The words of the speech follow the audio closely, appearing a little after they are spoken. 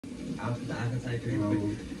What's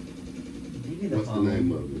the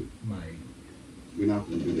name of it? Mike. We're not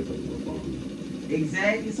going to do this on the phone.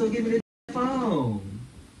 Exactly, so give me the phone.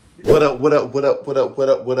 What up, what up, what up, what up, what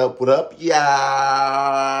up, what up, what up? Yeah.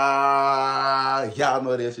 Y'all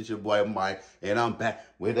know this is your boy Mike, and I'm back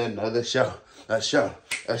with another show. A show.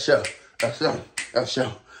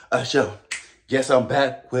 Yes, I'm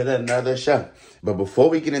back with another show. But before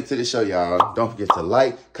we get into the show, y'all, don't forget to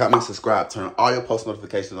like, comment, subscribe, turn all your post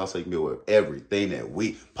notifications on so you can be aware of everything that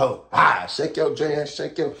we post. Shake your dress,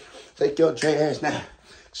 shake your dress now.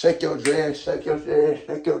 Shake your dress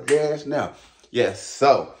now. Yes,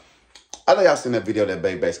 so I know y'all seen that video that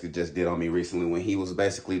Bae basically just did on me recently when he was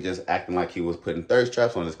basically just acting like he was putting thirst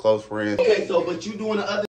traps on his close friends. Okay, so but you doing the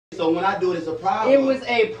other, so when I do it, it's a problem. It was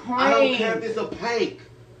a prank. I don't care if it's a prank.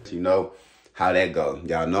 You know how that go.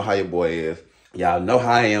 Y'all know how your boy is. Y'all know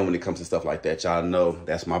how I am when it comes to stuff like that. Y'all know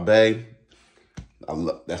that's my bae.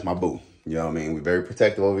 That's my boo. You know what I mean? We're very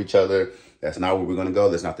protective of each other. That's not where we're going to go.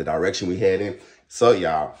 That's not the direction we head in. So,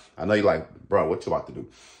 y'all, I know you're like, bro, what you about to do?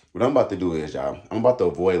 What I'm about to do is, y'all, I'm about to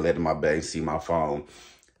avoid letting my bae see my phone.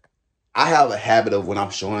 I have a habit of when I'm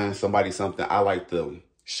showing somebody something, I like to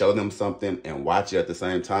show them something and watch it at the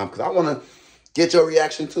same time because I want to get your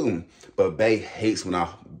reaction too. But Bae hates when I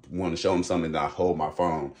want to show him something and I hold my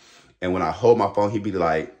phone. And when I hold my phone, he be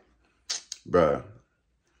like, bruh,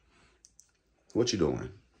 what you doing?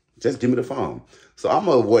 Just give me the phone. So I'm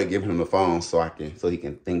gonna avoid giving him the phone so he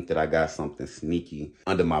can think that I got something sneaky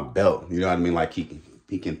under my belt. You know what I mean? Like he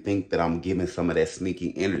can think that I'm giving some of that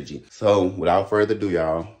sneaky energy. So without further ado,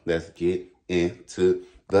 y'all, let's get into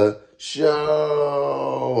the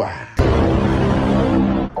show.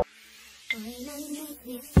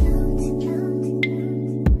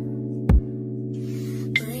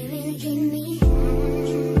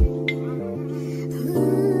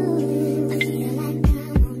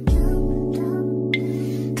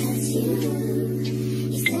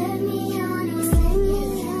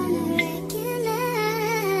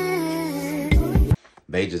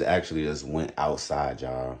 Bae just went outside,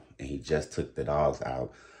 y'all, and he just took the dogs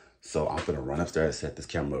out. So I'm gonna run upstairs and set this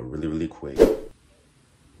camera up really, really quick.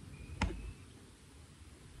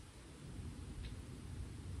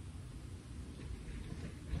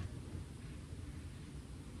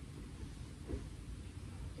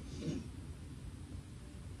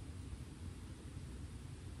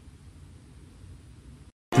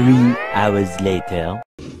 Three hours later.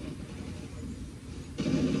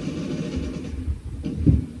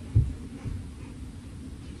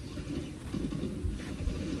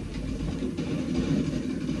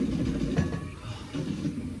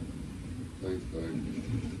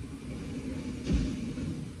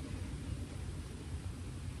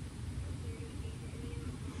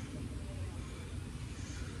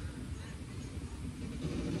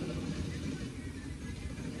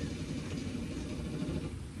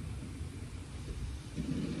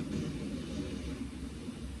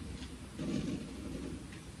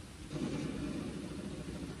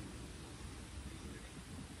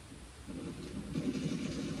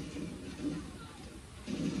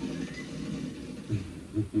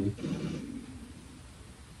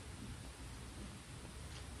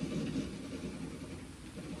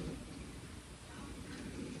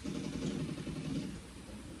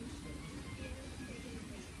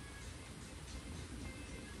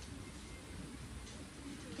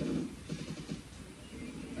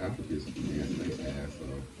 Africa's nasty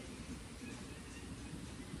asshole.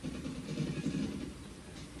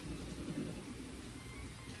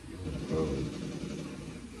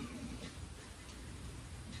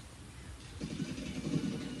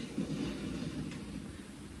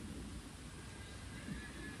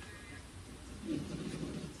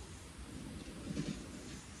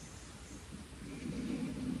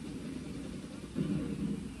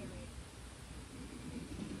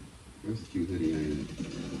 That's a cute hoodie, ain't it?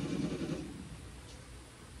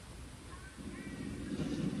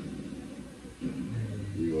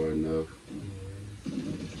 You are enough.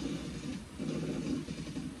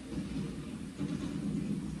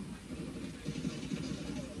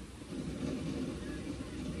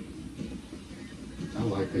 I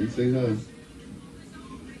like her. You sing her?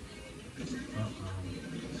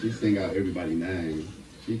 She sing out everybody's name.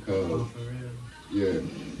 She cold. Oh, for real? Yeah.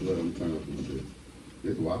 Look, I'm turning up a little bit.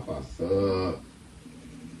 This Wi-Fi sucks.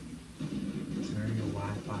 Turn your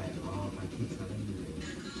Wi-Fi off. I keep telling you this.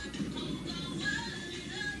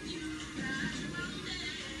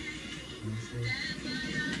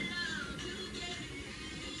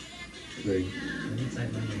 See? Let me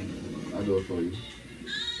type my name. I'll do it for you.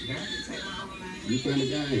 You got to type my own name. You playing the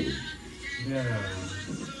game. Girl.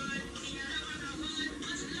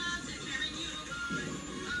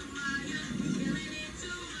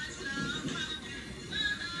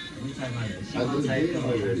 talking about that. She I gonna just take did it.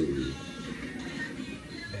 already.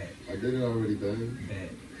 Bet. I did it already, babe. Bet.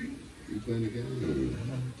 You playing the game.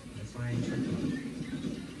 That's why I ain't tripping.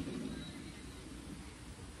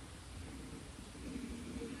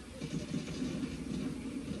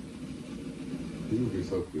 People be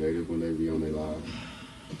so creative when they be on their live.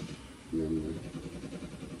 You know what I mean?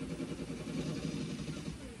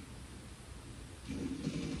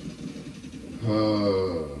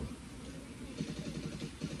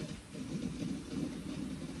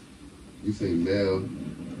 You say Mel.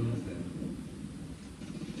 Who's that?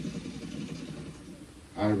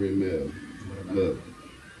 Ivory Mel. What about Look.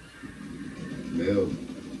 Mel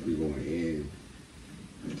be going in.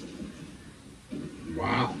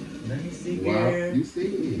 Wow. Let me see, Wow. girl. You see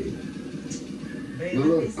it. Babe, Look,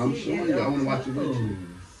 let me I'm see showing it you. I up wanna watch it with you. close.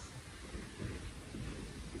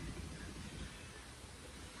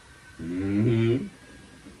 Mm-hmm.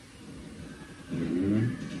 Mm-hmm.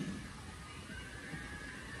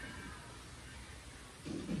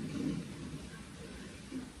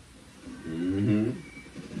 Mm-hmm.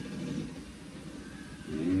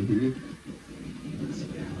 Mm-hmm.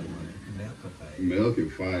 Mel can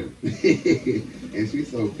fight. And she's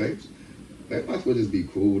so fake. They might as well just be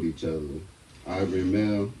cool with each other. Ivory and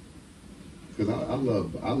Mel. Because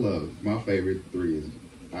I love, my favorite three is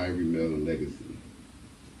Ivory, Mel, and Legacy.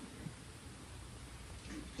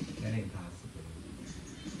 That ain't possible.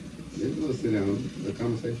 Let's go sit down. The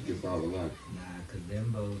conversation can solve a lot. Nah, cause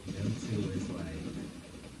them two is like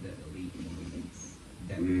the elite ones.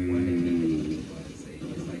 That one Mm. and the elite ones.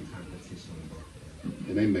 It's like competition with both of them.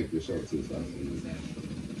 And they make the show too, so I see it. Exactly.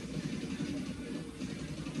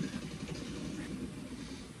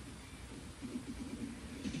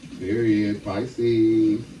 Period.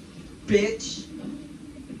 Pisces. Bitch.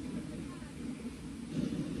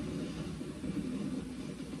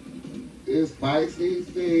 It's Pisces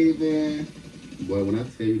season. Boy, when I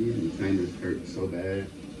tell you these retainers hurt so bad,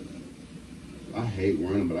 I hate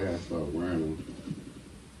wearing them, but I gotta start wearing them.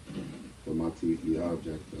 For my teeth be all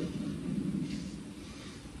jacked up.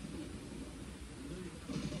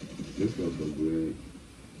 This feels so good.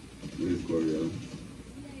 Miss Scorpio.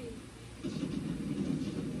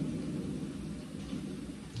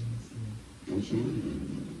 I'm showing you.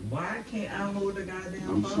 Why can't I hold the goddamn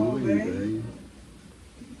I'm phone, showing you, babe? babe.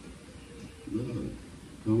 Look.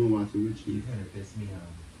 Come and watch it with You you. gonna piss me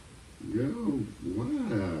off. Girl,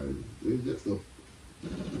 why? It's just a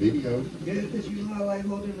video. Yeah, cause you know I like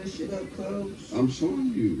holding this shit up close. I'm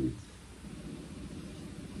showing you.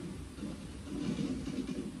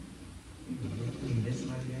 This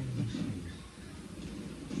my game.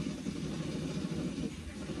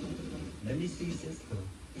 Let me see Cisco.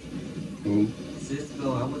 Who?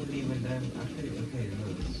 Cisco, I wasn't even done. I could okay,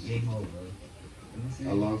 look, game over. Let me see.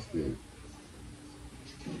 I lost it.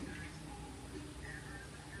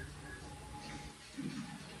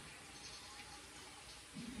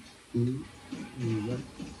 What?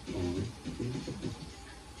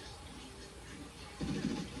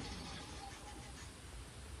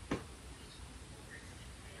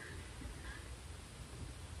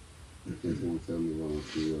 You just won't tell me why I'm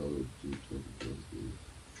still with G24.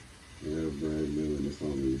 Yeah, brand new and it's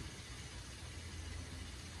on me.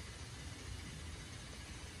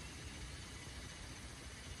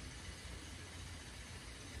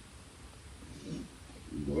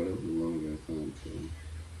 Boy, that was a long ass time, so.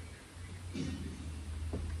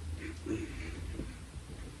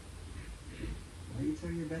 Why you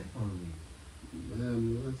turn your back on me?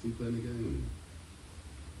 Man, let's see playing the game.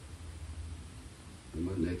 And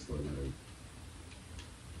my neck's starting to hurt.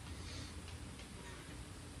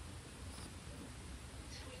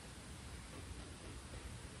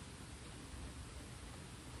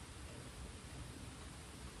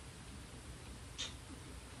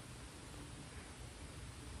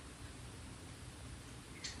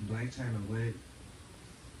 Black China what?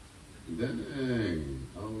 Dang,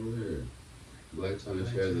 over here. Black China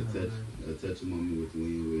shares a touch moment with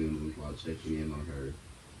William Williams while checking in on her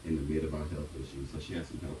in the mid of our health issues. So she has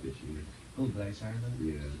some health issues. Who, Black China?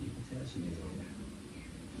 Yeah. You can tell she is.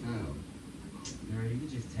 How? Girl, you can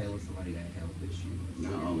just tell when somebody got health issues.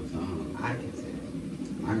 Not all the time. I can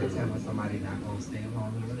tell. I can tell when somebody not gonna stay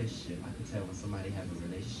alone in a relationship. I can tell when somebody has a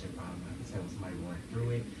relationship problem. I can tell when somebody going through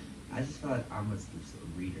it. I just feel like I must do some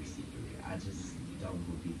reader secret. I just don't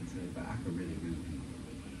go deep into it, but I could really read people.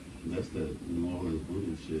 That's the New Orleans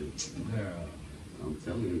voodoo shit. Girl. I'm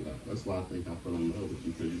telling you, that's why I think I fell in love with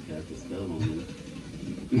you, because you cast a spell on me.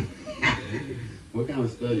 What kind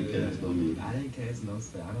of spell you cast on me? I didn't cast no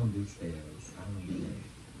spell. I don't do spells. I don't do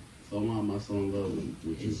that. So why am I so in love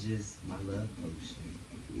with you? It's just my love potion.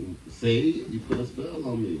 See, you put a spell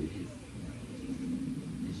on me.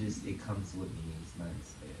 It's just, it comes with me. It's not a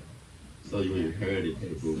spell. So you inherited the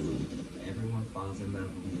Because boo. everyone falls in love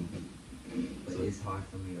with me. But it's hard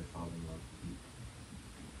for me to fall in love with people.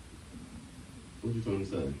 What you trying to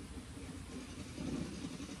say?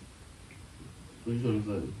 What you trying to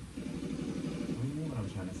say? What do you mean what I'm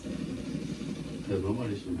trying to say? Because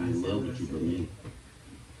nobody should be in love with you but me.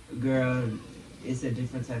 Girl, it's a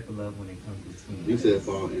different type of love when it comes between You us. said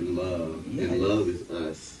fall in love, Yes. and love is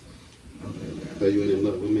us. Okay, girl. So you ain't in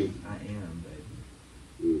love with me? I am,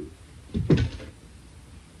 baby.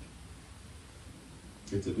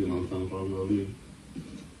 It took you a long time to fall in love with me.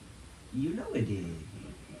 You know it did.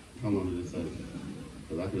 How long did it take?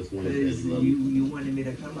 Because I could have sworn you Because said you love me. you wanted me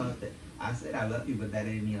to come out there. I said I love you, but that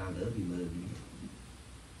didn't mean I love you.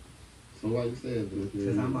 So why you said that?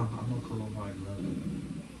 Because I'm a cold hard lover.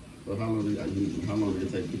 So how long did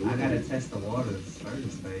it take you to I gotta test the waters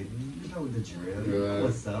first, baby. You know the drill. Girl.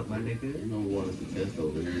 What's up, my nigga? You don't want us to test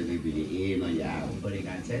over here. It's either you in or you out. But it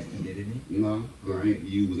got tested, didn't it? No, Right.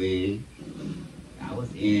 you was in. I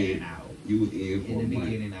was in In. and out. You was in for In a the month.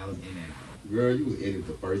 beginning, I was in and out. Girl, you was in it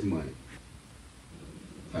the first month.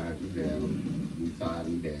 Tied you down. We tied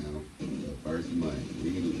you down the first month.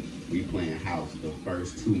 We playing house the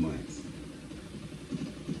first 2 months.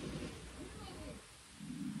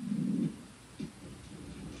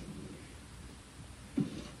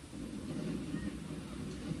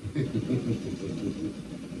 What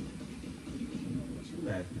you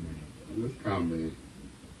laughing What's coming?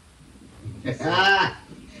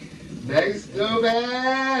 They stupid!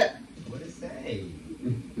 at? What it say?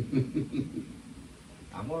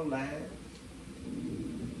 I'm gonna laugh.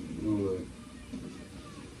 Look,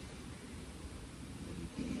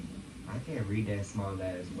 I can't read that small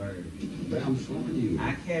ass word. man, I'm showing you.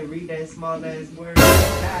 I can't read that small ass word.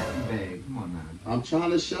 Bag. Come on now. I'm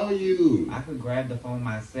trying to show you. I could grab the phone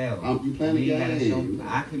myself. You playing the You ain't gotta game. show-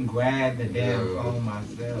 I can grab the damn Girl, phone I'm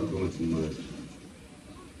myself. doing too much.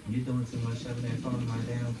 You're doing too much shoving that phone in my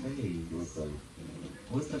damn face. Okay.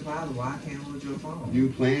 What's the problem? Why I can't hold your phone? You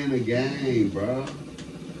playing the game, bro.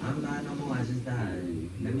 I'm not no more. I just died.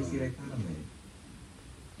 Let me see that comment.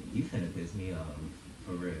 You finna piss me off.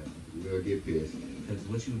 For real. We'll get pissed. Cause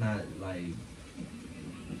what you not like,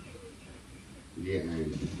 Get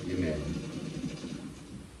angry. Get mad.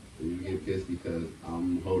 You get pissed because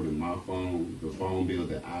I'm holding my phone, the phone bill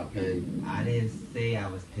that I pay. I didn't say I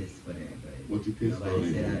was pissed for that, but What you pissed for?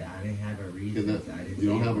 nobody then? said I didn't have a reason. Because I didn't you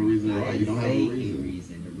don't say have a reason I why. didn't You don't have a say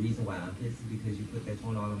reason. The reason why I'm pissed is because you put that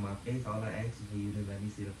phone all in my face. All I asked is for you to let me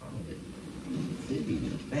see the phone. See.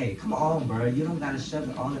 Hey, come on, bro. You don't gotta shove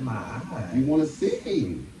it all in my eyes. You want to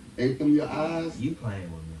see. Ain't them your eyes? You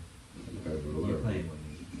playing with me. Okay, bro, You whatever. playing with me.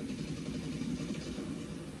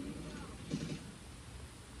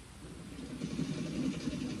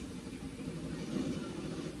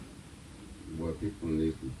 Boy, people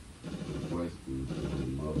need to question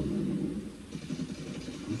mother.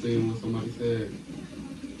 You seen what somebody said?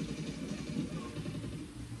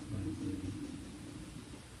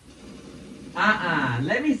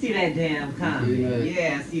 Let me see that damn see comment. that?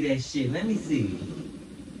 Yeah, I see that shit. Let me see.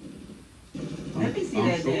 Let me see I'm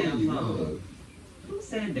that showing damn you, phone. look. Who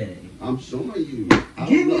said that? I'm showing you.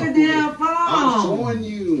 Give me the damn phone. I'm showing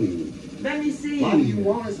you. Let me see. Why do you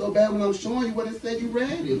want it so bad when I'm showing you what it said you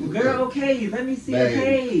read it? Look Girl, at- okay, let me see the Babe.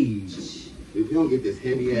 page. If you don't get this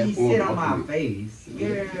heavy ass Please phone sit on off my me- face.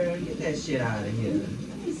 Girl, get that shit out of here.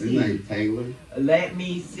 Let me His see. name Taylor. Let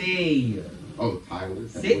me see. Oh, Tyler.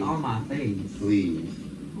 Sit on my face. Please.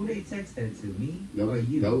 Who they text that to? Me That or was,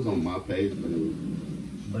 you? that was on my page,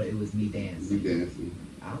 but It was me you dancing. dancing.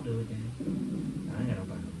 I'll do it then. I ain't got no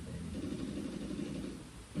problem with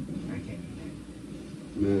that. I can't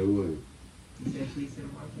do that. Man, what? You said please sit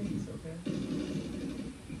on my face, okay?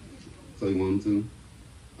 So you want him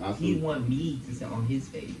to? I'll He send, want me to sit on his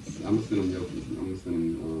face. I'm gonna send him your. I'm gonna send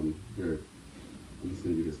him here. I'm gonna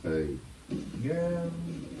send you this page. Girl,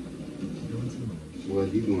 you doing too much. Well,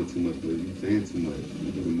 you doing too much, but you saying too much.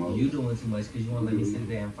 You doing most. You doing too much because you won't let me sit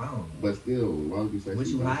there and phone. But still, why would you say What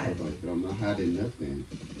some you dumb hiding? stuff like that? I'm not hiding nothing.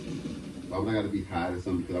 Why would I gotta be hiding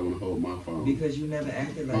something because I want to hold my phone? Because you never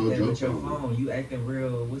acted like Hold that your with your phone. phone. You acting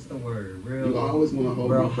real, what's the word? Real. You always want to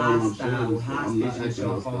hold real my phone. I'm hostile, sure. I'm not hostage with acting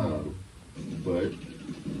your hostile. phone. But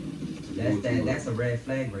That's a red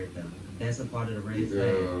flag right there. That's a part of the red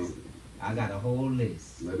Girl. flags. I got a whole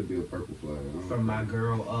list let it be a purple flag. I don't from my care.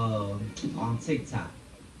 girl on TikTok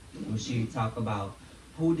when she talk about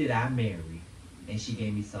who did I marry, and she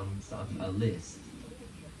gave me a list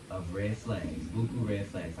of red flags, buku red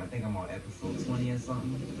flags. I think I'm on episode 20 or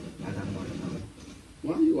something. I got more to come.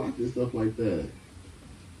 Why you watching stuff like that?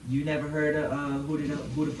 You never heard of Who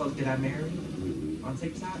the Fuck Did I Marry Mm-hmm. on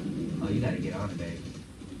TikTok? Oh, you gotta get on it, babe.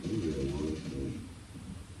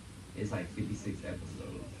 It's like 56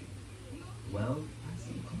 episodes. Well, I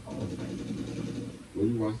see. Oh,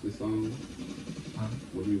 When you watch this song, huh?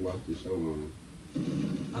 what do you watch the show on?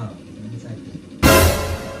 Oh, let me type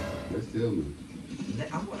it. Let's tell me.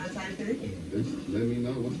 I want to type it in. Just let me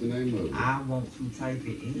know what's the name of it. I want to type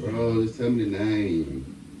it in. Bro, just tell me the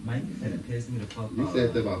name. Mike, you finna piss me the fuck off. You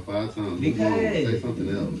said that about 5 times. Because- Come on, say something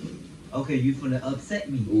else. Okay, you finna upset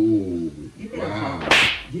me. Ooh, Give me the wow. phone.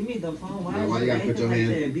 Give me the phone. Now, why you gotta put your acting hand?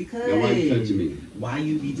 like that? Because. Now, why you touching me? Why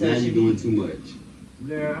you be touching Now me? you're doing too much.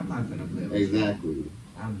 Girl, I'm not finna play with Exactly. you.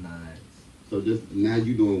 I'm not. So just now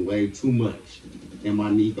you're doing way too much in my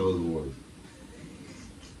Nico's voice.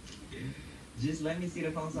 Just let me see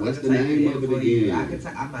the phone so What's I the can type name it of in it for you.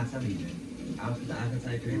 again? I'm not telling you that. I can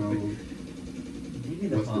type it in No. for you. Give me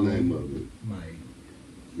the What's phone. the name of it? Mike.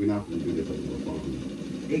 We're not gonna do this over the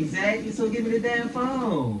phone. Exactly, so give me the damn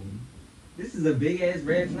phone. This is a big ass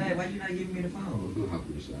red flag. Why you not giving me the I'm phone? gonna hop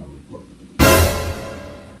in the shower.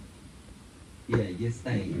 Yeah, you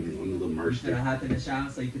stink. I'm a little You mercy. finna hop in the shower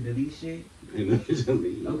so you can delete shit? Okay,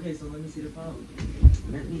 Okay, so let me see the phone.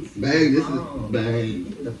 Let me see babe, the this phone. is babe.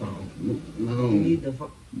 Give me the phone. You No, need the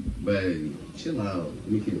phone. babe, chill out. Let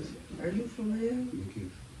me kiss. Are you for real? Let me kiss.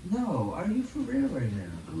 No, are you for real right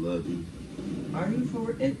now? I love you. Are you for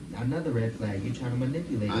real? Another red flag. You're trying to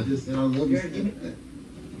manipulate I me. just said I love you. Girl, give me...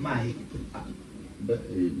 Mike. But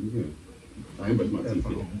hey, you can. I ain't brush my The teeth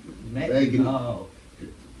phone. yet. Let Hey, me give me- go.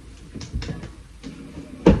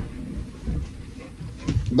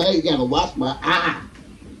 Babe, you gotta watch my eye.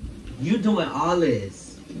 You doing all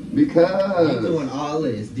this. Because You doing all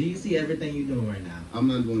this. Do you see everything you doing right now? I'm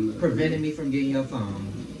not doing that. Preventing me from getting your phone.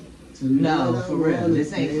 Tonight No, I for real. wanna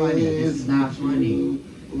This ain't funny. This is not dance funny. with you.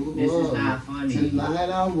 This is not funny. Tonight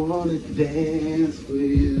I wanna dance with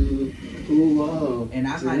you. Ooh, And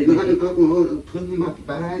I find tonight it. I wanna put my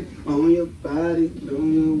back on your body.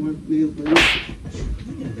 Don't you work me with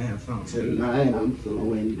Give me the damn phone. Tonight I'm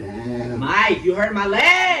slowing down. Mike, you hurt my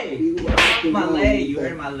leg. You rockin' My on leg. me, You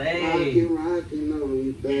hurt my leg. Rockin' on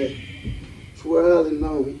you, babe. Twirling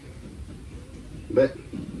on me. But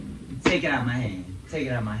Take it out of my hand. Take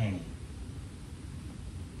it out of my hand.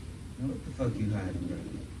 Now, what the fuck you hiding, bro?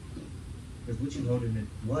 Cause what you holding it?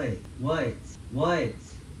 What? What?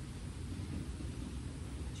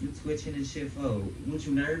 You twitching and shit for? What,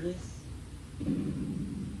 you nervous?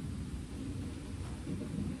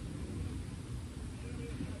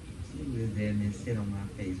 See this damn man sit on my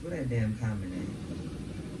face. What that damn comment at?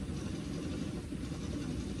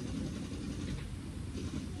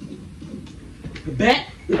 Bet.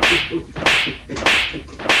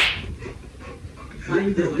 How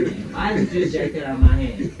you doing that? Why did you just jack that out of my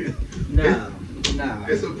hand? No.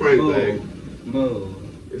 It's a prank, Move. babe.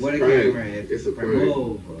 Move. It's What a a prank. camera at? It's a prank.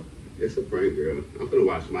 Move. It's a prank, girl. I'm gonna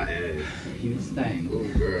wash my ass. You stink. Oh,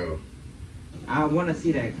 girl. I want to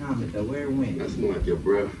see that comment though. Where it went? That smell like your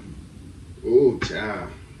breath. Ooh, child.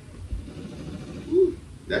 Ooh,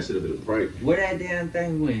 that should have been a prank. Where that damn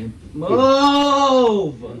thing went?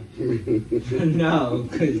 Move! No,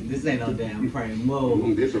 cause this ain't no damn prank.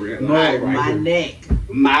 Move. This a real Move. life right My here. neck.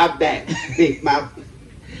 My back. my.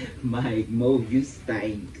 Mike, move. You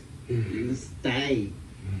stink. You stink.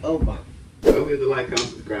 Oh my. Don't forget to like, comment,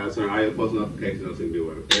 subscribe, turn on all your post notifications so you can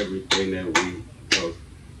do everything that we post.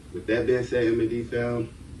 With that being said, M&D fam,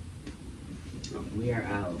 We are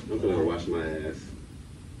out. I'm gonna wash my ass.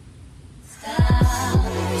 So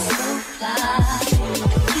fly,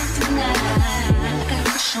 tonight, I got a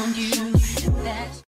crush on you.